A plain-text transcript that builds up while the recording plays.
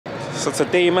So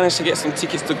today I managed to get some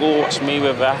tickets to go watch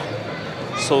Mayweather.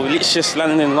 So we literally just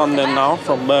landed in London now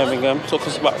from Birmingham. Took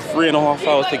us about 3.5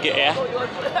 hours to get here.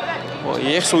 But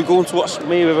yeah, so we're going to watch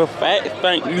Mayweather fight.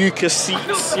 Thank Lucas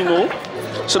seats, you know.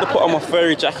 Should have put on my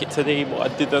furry jacket today, but I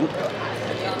didn't.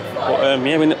 But yeah,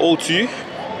 we're in the O2.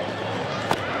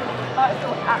 That's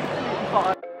so absolutely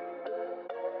fun.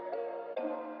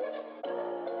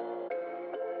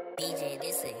 DJ,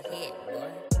 this a hit, boy.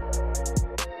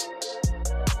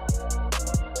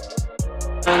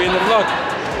 We're in the vlog.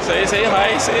 Say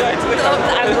hi to the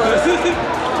camera. The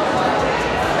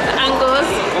angles.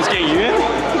 Let's get you in.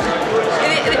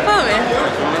 Is it filming?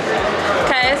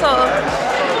 Okay, so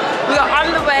we are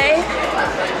on the way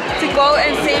to go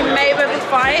and see Mayweather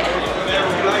fight.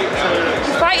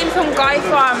 He's fighting some guy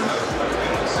from...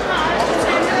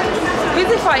 Who's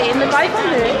he fighting? The guy from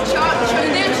who?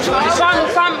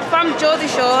 From Geordie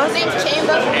Shores. His name's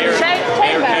Chambers.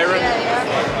 Chambers?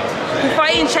 He's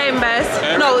fighting Chalmers.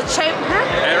 No,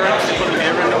 Aaron.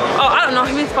 Oh, I don't know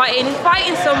who he's fighting. He's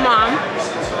fighting someone.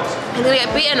 He's gonna get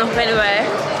beaten up anyway.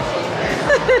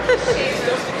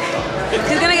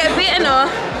 He's gonna get beaten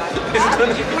up.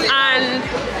 And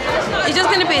it's just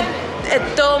gonna be a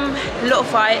dumb little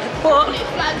fight. But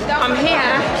I'm here.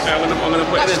 I'm gonna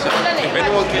put it in. If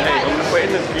anyone can, I'm gonna put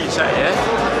it in the group chat, yeah?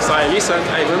 So listen,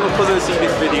 when my cousin see this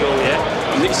video, yeah?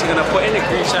 I'm literally gonna put in the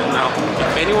group chat now.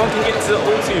 If anyone can get to the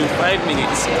O2 in 5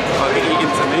 minutes, I'll get eaten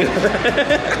to me.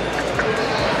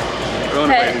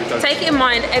 Okay, take it in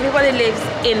mind, everybody lives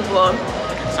in Vaughan,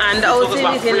 and the O2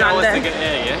 is in London. To get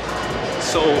here, yeah?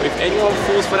 So if anyone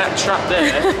falls for that trap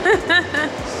there,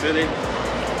 silly.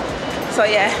 So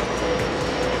yeah.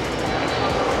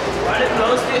 Why did it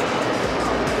close it?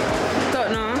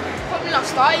 Don't know. Probably not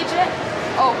started yet.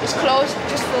 Oh, it's closed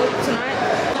just for tonight.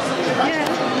 Yeah.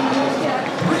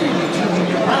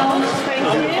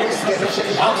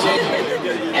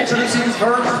 Introducing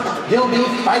first, he'll be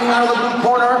fighting out of the blue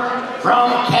corner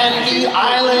from Candy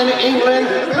Island, England,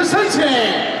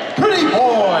 presenting Pretty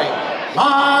Boy,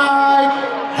 Mike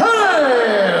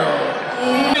Hale.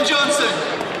 Johnson.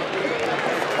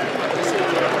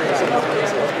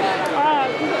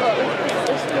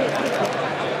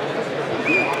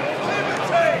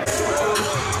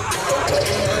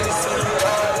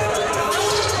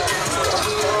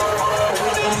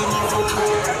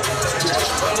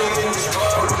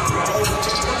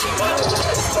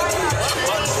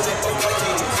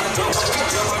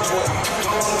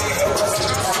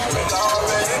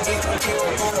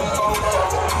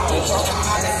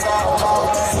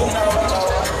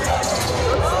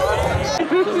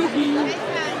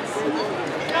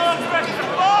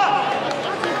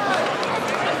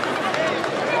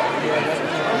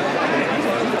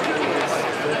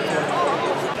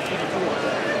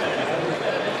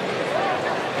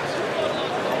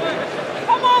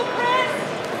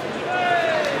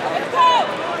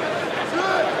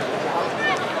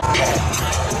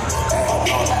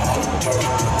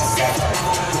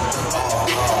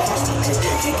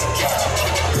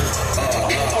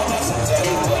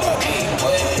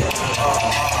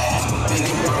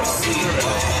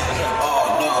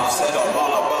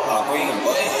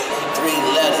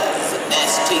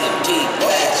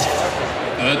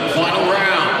 Final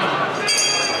round.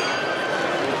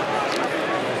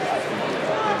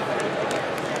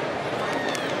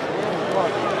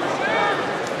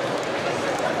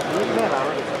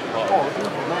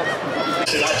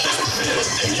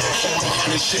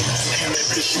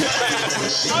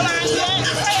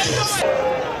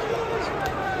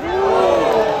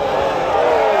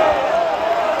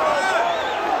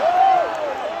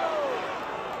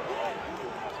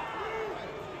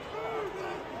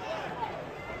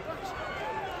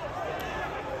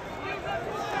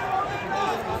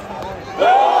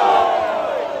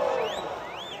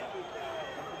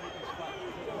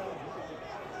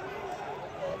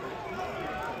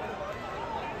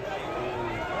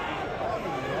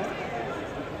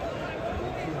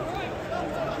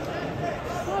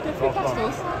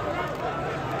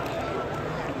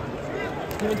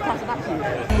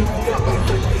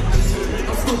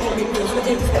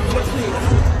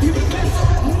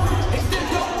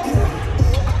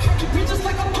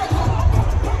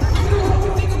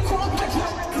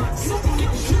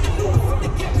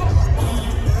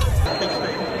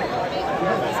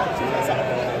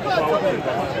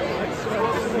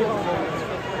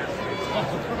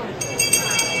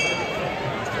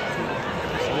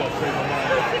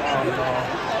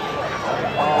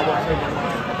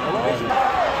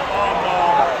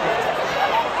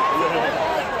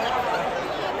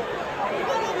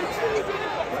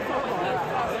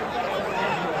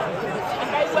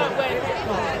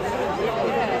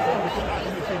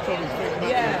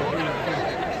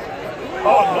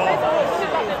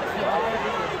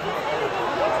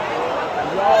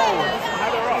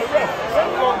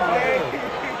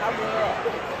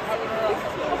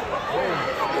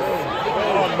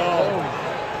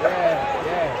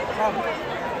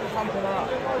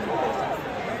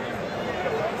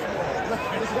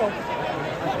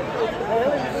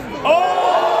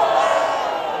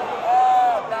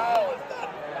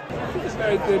 It's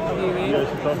very good, Nini. Yeah,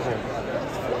 it's a tough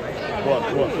one.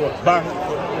 What? Bang.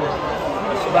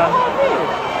 Bang.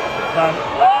 Bang.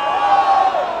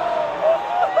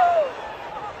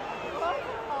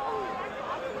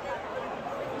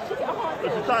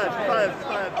 She's tired.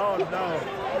 Oh no.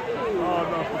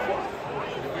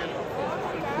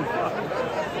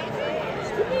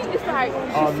 It's like,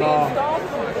 Oh no.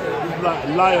 It's like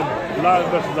lion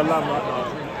versus the lamb right now.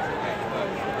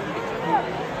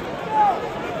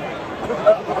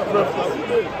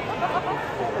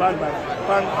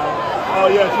 Bang. Oh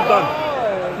yeah, she's done.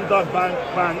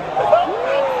 Bang.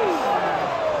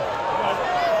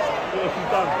 Yeah, she's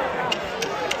done.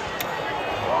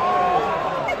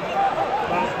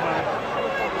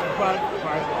 Bang.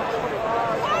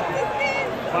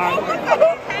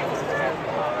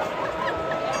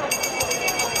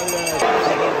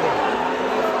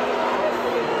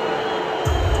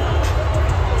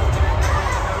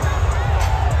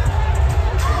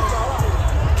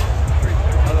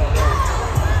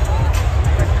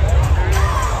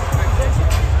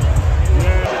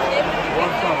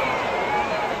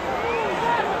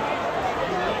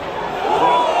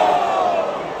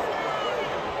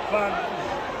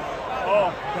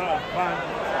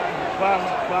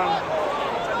 Bang.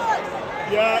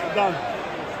 Yeah, done.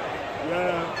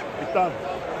 Yeah, it's done.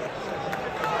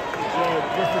 Yeah,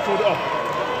 referee pulled it off.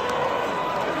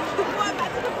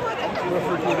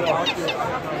 Referee pulled it off.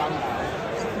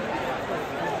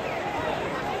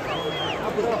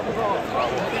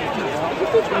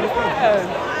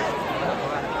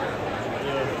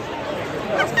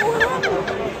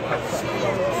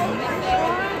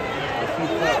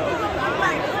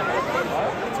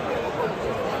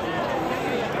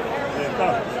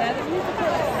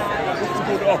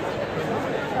 Pulled it off.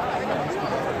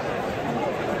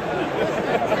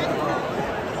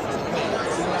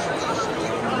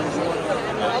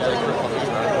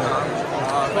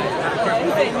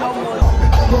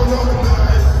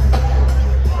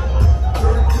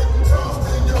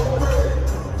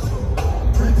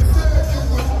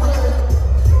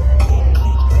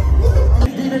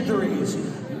 Victories,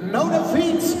 no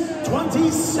defeats,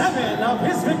 27 of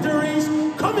his victories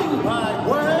coming by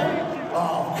way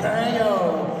of KO.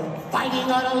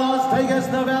 Fighting out of Las Vegas,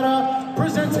 Nevada,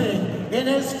 presenting in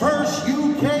his first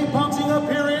UK boxing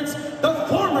appearance, the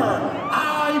former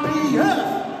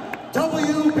IBF,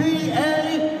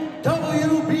 WBA,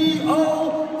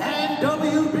 WBO, and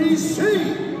WBC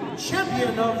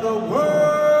champion of the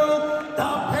world, the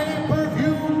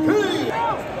pay-per-view king.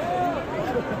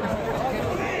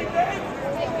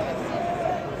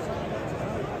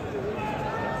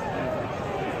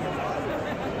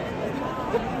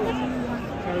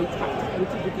 Very tactical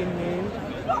to begin with.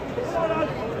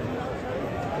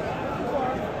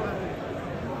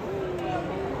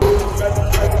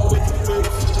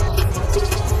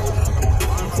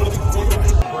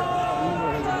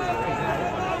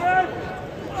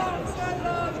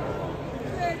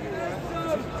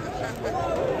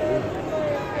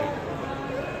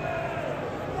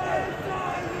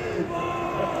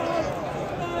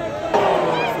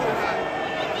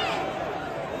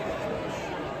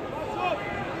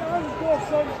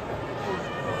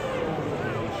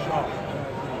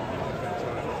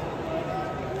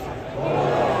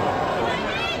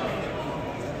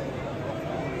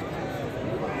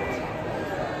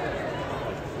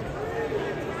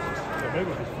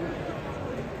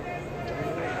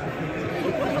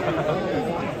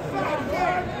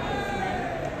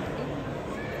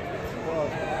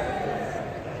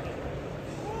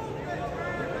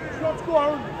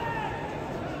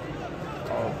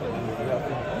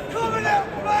 Coming out,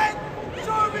 mate!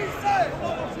 Show me safe!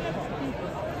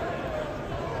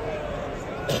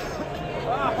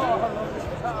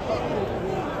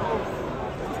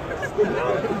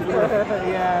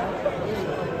 Yeah.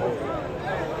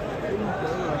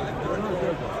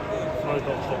 Floyd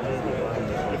don't stop moving, man.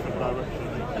 Different direction.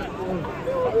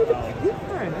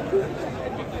 Different.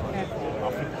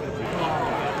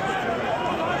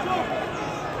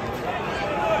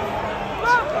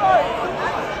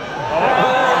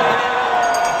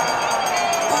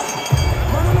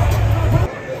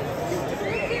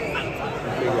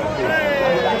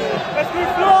 Let's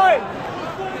move Floyd!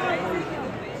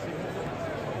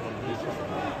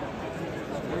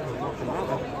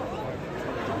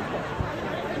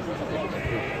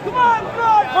 Come on,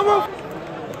 Floyd! Come on!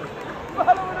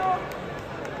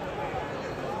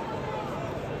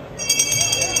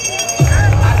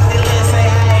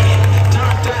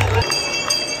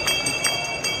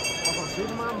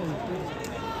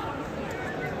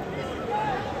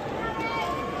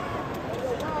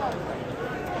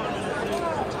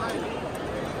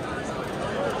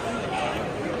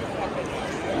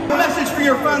 for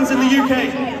your fans in the UK?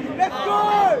 Let's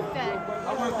go!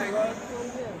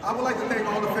 I would like to thank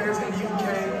all the fans in the UK.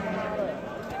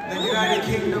 The United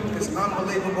Kingdom is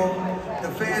unbelievable. The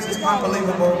fans is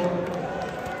unbelievable.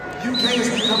 UK is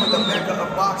becoming the mecca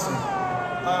of boxing.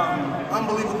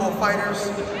 Unbelievable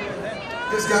fighters.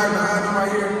 This guy behind me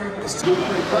right here is too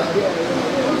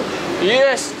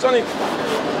Yes, Johnny. You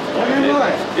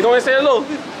don't want to say hello?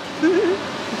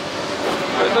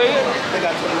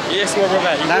 Yes, my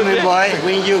brother. Diamond boy,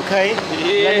 we in UK.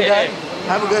 Yeah.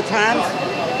 Have a good time.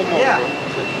 Yeah.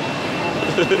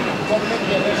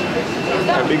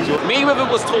 Mayweather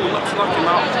was told not to knock him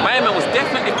out. My man was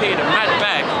definitely paid a mad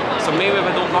bag, so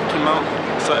Mayweather don't knock him out.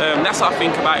 So that's what I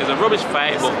think about it. It's a rubbish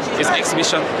fight, but it's an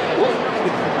exhibition.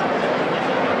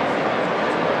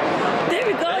 There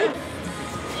we go.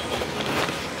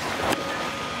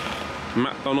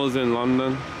 McDonald's in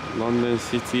London, London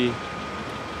City.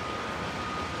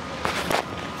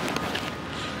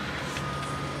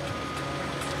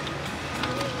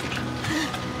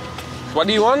 What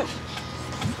do you want?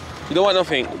 You don't want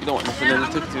nothing? You don't want nothing in the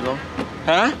ticket, you know?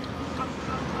 Huh?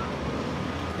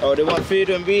 Oh, they want food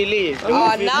and we leave. Oh,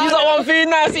 no. You don't want food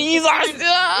now, see, he's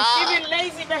Even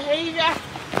lazy behavior.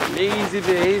 Lazy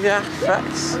behavior,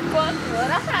 facts.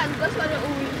 That's what it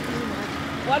always do, man.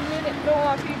 1 minute, no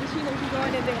more food, she knows she's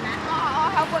going in there like, oh,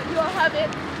 how about you have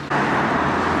it?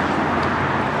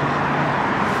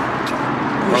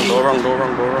 Wrong.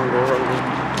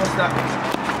 What's that?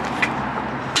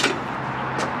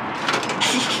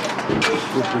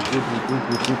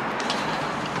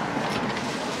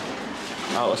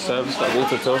 Out of service, got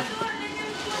water too.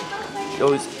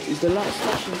 Yo, is the light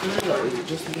flashing for you? Like, is it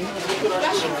just me?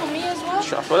 Flashing for me as well? I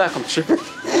feel like I'm tripping.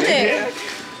 Yeah.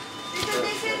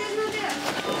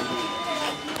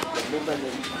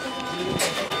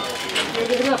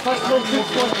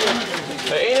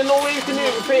 There ain't no way you can do it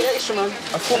with pay extra, man. I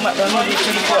thought McDonald's was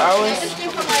 24 hours.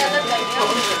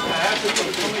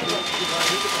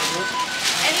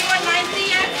 Anyone 9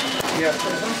 p.m.? Yeah.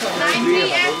 9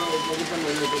 p.m.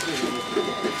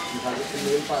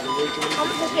 How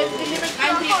much is it delivered?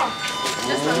 9 p.m.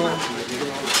 Just one.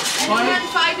 Anyone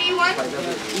 5E1?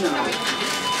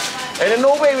 Ain't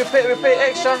no way we pay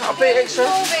extra. I'll pay extra.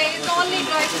 No way. It's only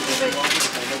dry delivery.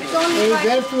 It's only dry.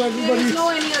 There is no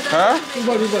any other. Huh?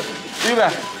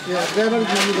 Uber. Yeah, driver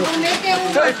give you the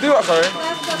food. Do what, sorry?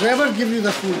 Driver give you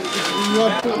the food. You are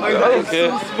to Okay.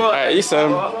 Alright, you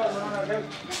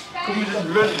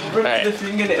Right.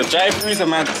 The drive-through is a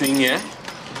mad thing, yeah?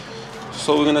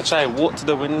 So we're gonna try walk to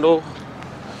the window.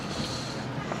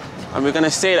 And we're gonna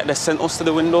say that they sent us to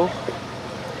the window.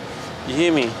 You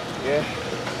hear me? Yeah.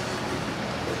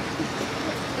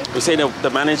 We say the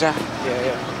manager.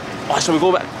 Yeah. Oh, shall we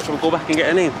go back? Shall we go back and get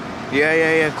a name?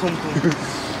 Yeah. Come.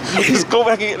 Let's go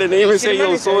back and get the name and say,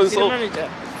 yo, so and so.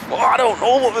 Oh, I don't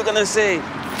know what we're gonna say.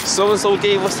 So and so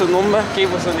gave us the number,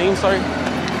 gave us the name, sorry.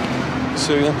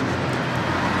 So yeah.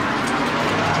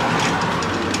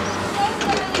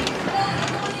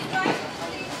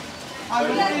 I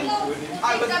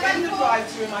was in the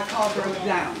drive-thru and my car broke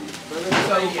down.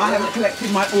 So I haven't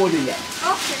collected my order yet.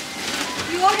 Okay.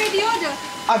 You already ordered?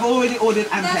 I've already ordered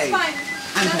and paid. That's fine.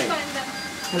 And That's paid. fine then.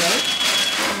 Hello?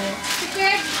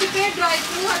 Ticket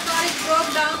drive-thru, her car is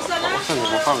broke down, so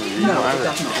No, it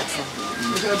does not.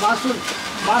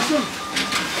 Bathroom.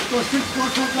 So 6 4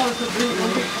 to drink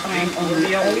only. I'm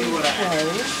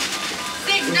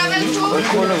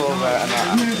 622.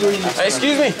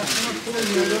 Excuse me.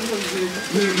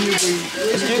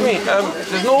 Excuse me.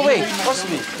 There's no way.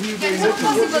 Possibly. It's not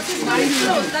possible. This car is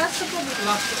closed. That's the problem.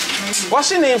 What's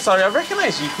your name? Sorry, I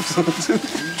recognize you.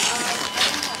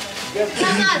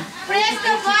 Press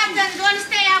the button. Don't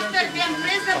stay after them.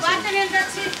 Press the button and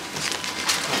that's it.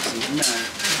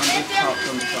 Let them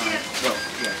stay here.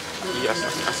 Yes,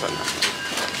 that's right.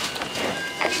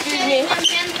 Excuse me.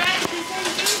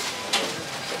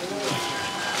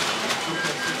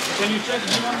 Can you check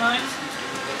V19?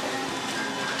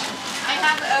 I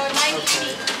have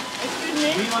 980. Excuse me.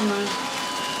 V19.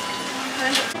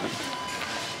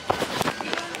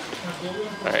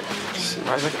 Alright.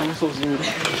 Why is that so zoom?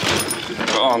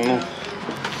 Oh no.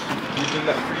 You did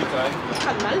that 3 times.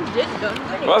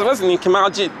 What's the name? Kamal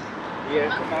Jid? Yeah,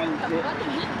 Kamal Jid.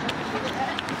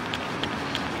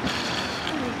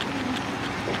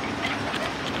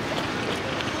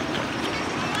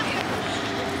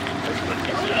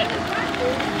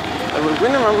 We're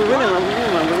winning, man.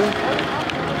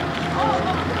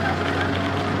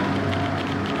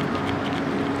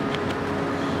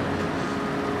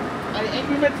 Are they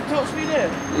we meant to talk to me there?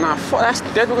 Nah, fuck, that's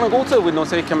dead. We're gonna go to the window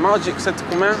so you can magic said to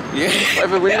come out. Yeah.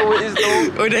 Whatever window it is,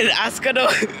 though. Or then ask her, though.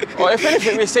 Or if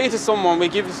anything, we say to someone, we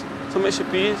give some extra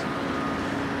peas.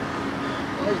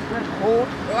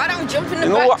 Why don't jump in the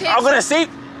You know back what? taxi? I'm gonna say.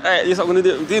 Alright, this I'm gonna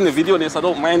do. I'm doing the video on this. I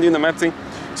don't mind doing the mad thing.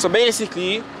 So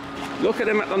basically, look at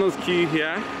the McDonald's queue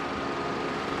here.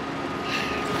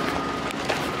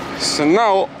 So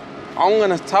now, I'm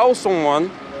gonna tell someone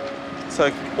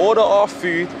to order our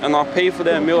food and I'll pay for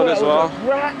their meal as well.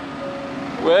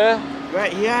 Where?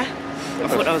 Right here? I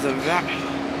thought that was a rat.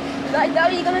 Like, that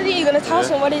what you gonna do? You're gonna tell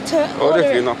somebody to Order order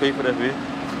food it. and I'll pay for their food.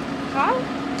 How?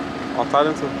 I'll tell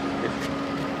them to.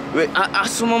 Wait, I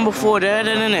asked someone before there,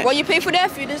 then, innit? Well, you pay for their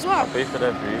food as well. I'll pay for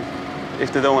their food.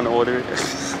 If they don't want to order it.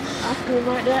 Ask her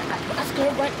right there. Ask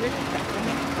her right there.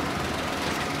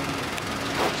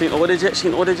 She ain't ordered yet. She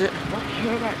ain't ordered yet.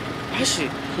 Has she?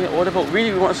 She ain't ordered, but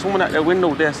really we want someone at their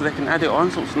window there so they can add it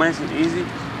on so it's nice and easy.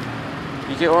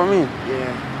 You get what I mean?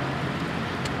 Yeah.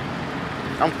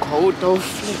 I'm cold though.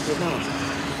 Flipping out.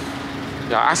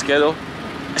 Yeah, ask her though.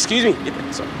 Excuse me.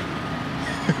 Sorry.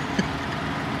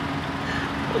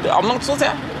 I'm not supposed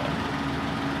to.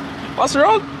 What's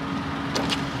wrong?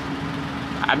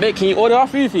 I bet, can you order our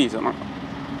food fees or not?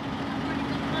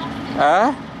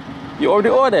 Huh? You already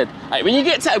ordered? Alright, when you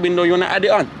get to that window, you want to add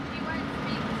it on?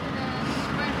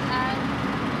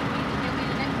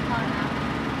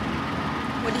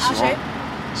 What did she say?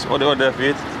 Just order their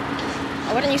food.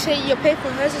 Why don't you say you pay for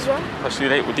hers as well? I'll show you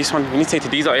later with this one. We need to take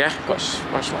these out, yeah? Gosh,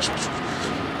 watch.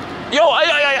 Yo,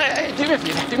 ay, do me a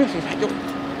favor, yo.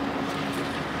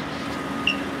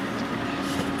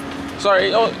 Sorry,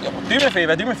 yo, do me a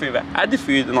favor. Add the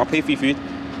food and I'll pay for your food.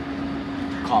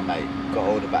 Can't, mate. Got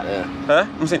order back there. Huh?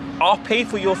 I'm saying, I'll pay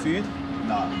for your food.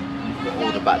 No, you've got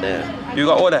order back there. You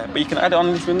got order, but you can add it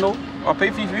on this window. I'll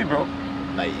pay for your food, bro.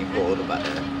 Mate, you've got order back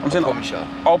there. I'm saying,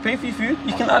 I'll pay for your food.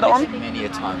 You can add it on. Many a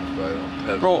times,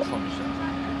 bro. Bro. I promise you.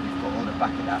 You've got order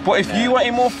back of that. But if you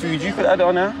wanted more food, you could add it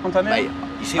on there. I'm telling you.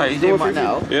 Mate, you see what you're doing right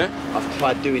now? Yeah. I've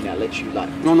tried doing that literally like.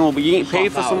 No, but you ain't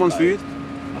paid for someone's food.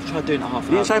 I've tried doing it half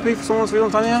an You hour. ain't try to pay for someone's food,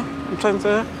 I'm telling you. I'm trying to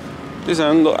tell you.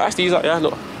 Listen, look, ask these out, yeah,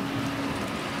 look.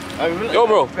 Yo,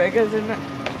 bro. Beggars in that.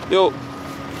 Yo.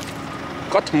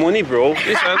 Got money, bro.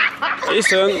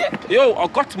 Listen. Yo, I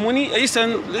got money.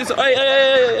 Listen.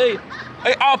 Hey.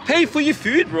 I'll pay for your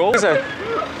food, bro. Listen.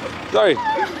 Sorry.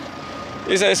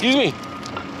 Listen, excuse me.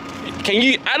 Can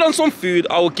you add on some food?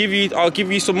 I'll give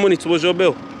you some money towards your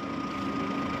bill.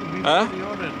 Huh?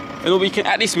 You know, we can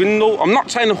at this window. I'm not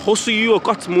trying to hustle you. I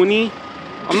got money.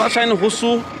 I'm not trying to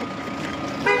hustle.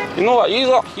 You know what? You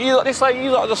lot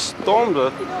just stormed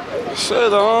it.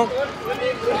 Shut up.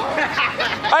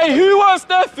 Hey, who wants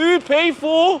their food paid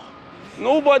for?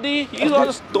 Nobody. You lot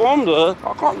just stormed it.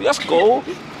 I can't. Let's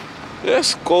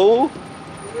go.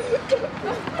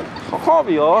 I can't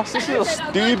be arsed. This is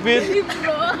stupid.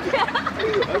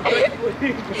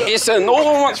 Listen, no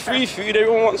one wants free food.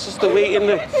 Everyone wants us to wait in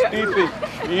the stupid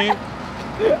queue.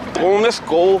 Come on, let's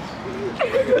go.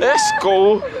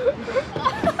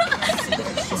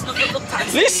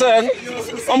 Listen,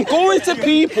 I'm going to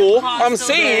people. I'm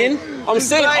saying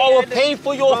I will pay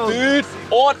for your food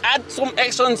or add some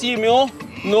extra onto your meal.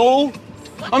 No.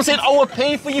 I'm saying I will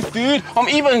pay for your food. I'm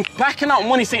even backing out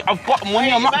money saying I've got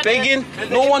money, I'm not begging.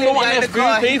 No one don't want their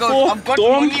food paid for. I've got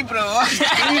money, bro.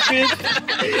 Stupid.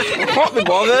 I can't be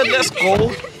bothered. Let's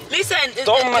go. Listen,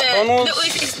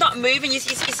 it's not moving.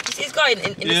 He's going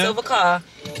in the silver car.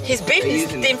 His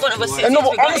baby's in front of us. No,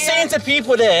 but I'm saying to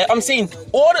people there, add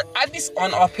this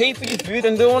on, I'll pay for your food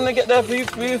and they want to get their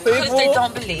food paid for. Because they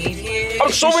don't believe you.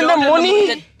 I'm showing them money.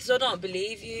 They still don't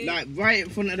believe you. Like right in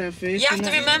front of their face. You have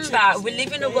to remember, we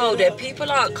live in a world where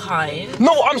people aren't kind.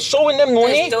 No, I'm showing them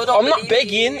money. I'm not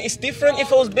begging. It's different.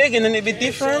 If I was begging, then it'd be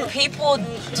different. People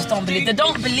just don't believe. They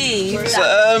don't believe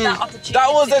that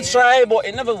was a try, but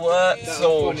it never worked.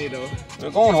 So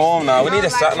we're going home now. We need a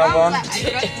sat nav on.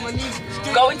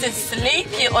 Going to sleep,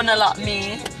 you unlock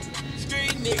me.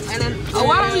 And then,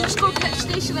 why don't we just go to that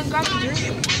station and grab a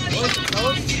drink?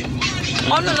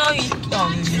 Oh no, you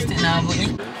missed it now, but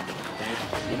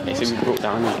They said we broke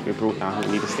down.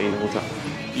 We need to stay in the hotel.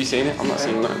 You saying it? I'm not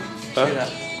saying nothing.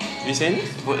 You saying it?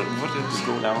 What did we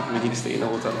broke down? We need to stay in the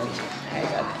hotel.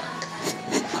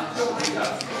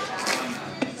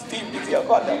 Steve, you see, I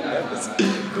got that.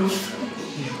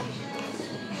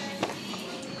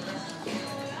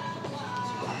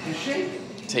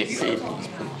 Take it, please.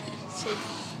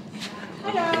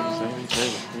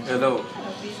 Hello.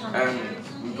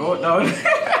 We brought down.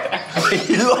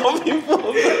 You love me for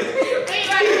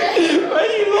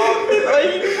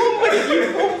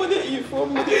You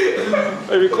fumbled it.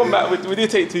 Hey, we come back. We do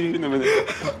take 2 in a minute.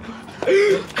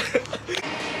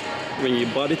 When your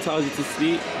body tells you to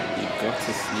sleep, you got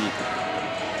to sleep.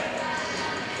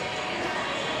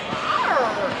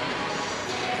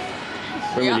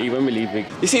 When we leave,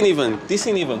 this ain't even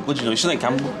good, you know. You shouldn't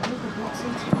gamble.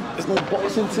 There's no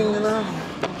boxing thing, you know.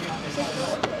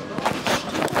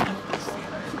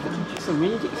 So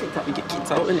when you get kicked out, you get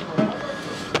kicked out, innit?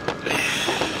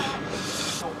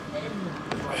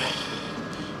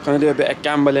 Gonna do a bit of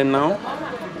gambling now.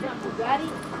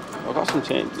 I got some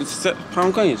change. It's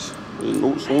 £1 coins.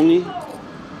 Notes only.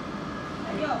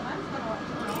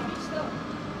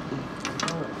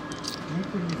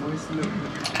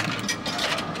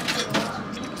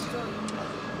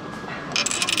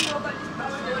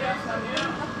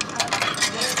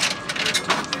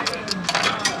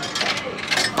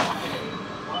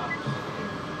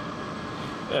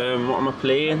 What am I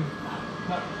playing?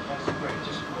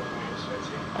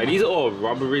 These are all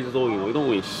robberies though, you know, you don't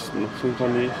waste nothing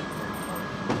on these.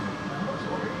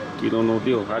 You don't know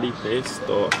deal, how do you play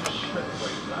start?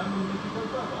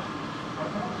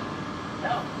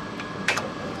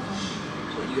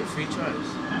 What, you get 3 tries?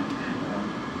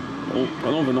 Oh, I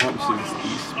don't even know how to see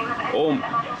these. Oh.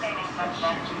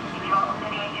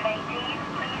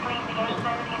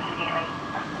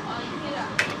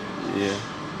 Yeah.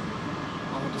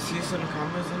 Oh, to see some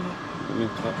cameras in it?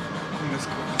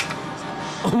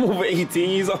 I'm over 18,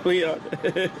 he's over here.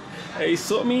 Hey, he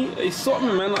sucked me,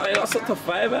 man. I got sucked a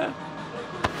 £5.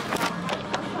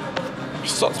 He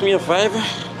sucked me a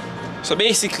 £5. So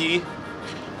basically,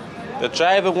 the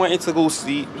driver wanted to go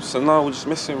sleep, so now we're just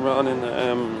messing around in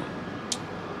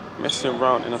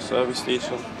a service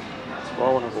station. So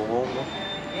I want to go home now.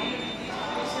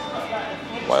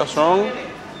 What's wrong?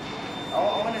 I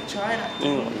want to try that.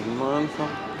 Man, fam.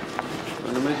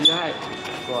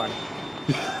 Go on.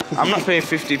 I'm not paying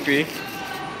 50p.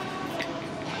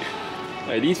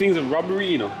 Hey, these things are robbery,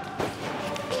 you know.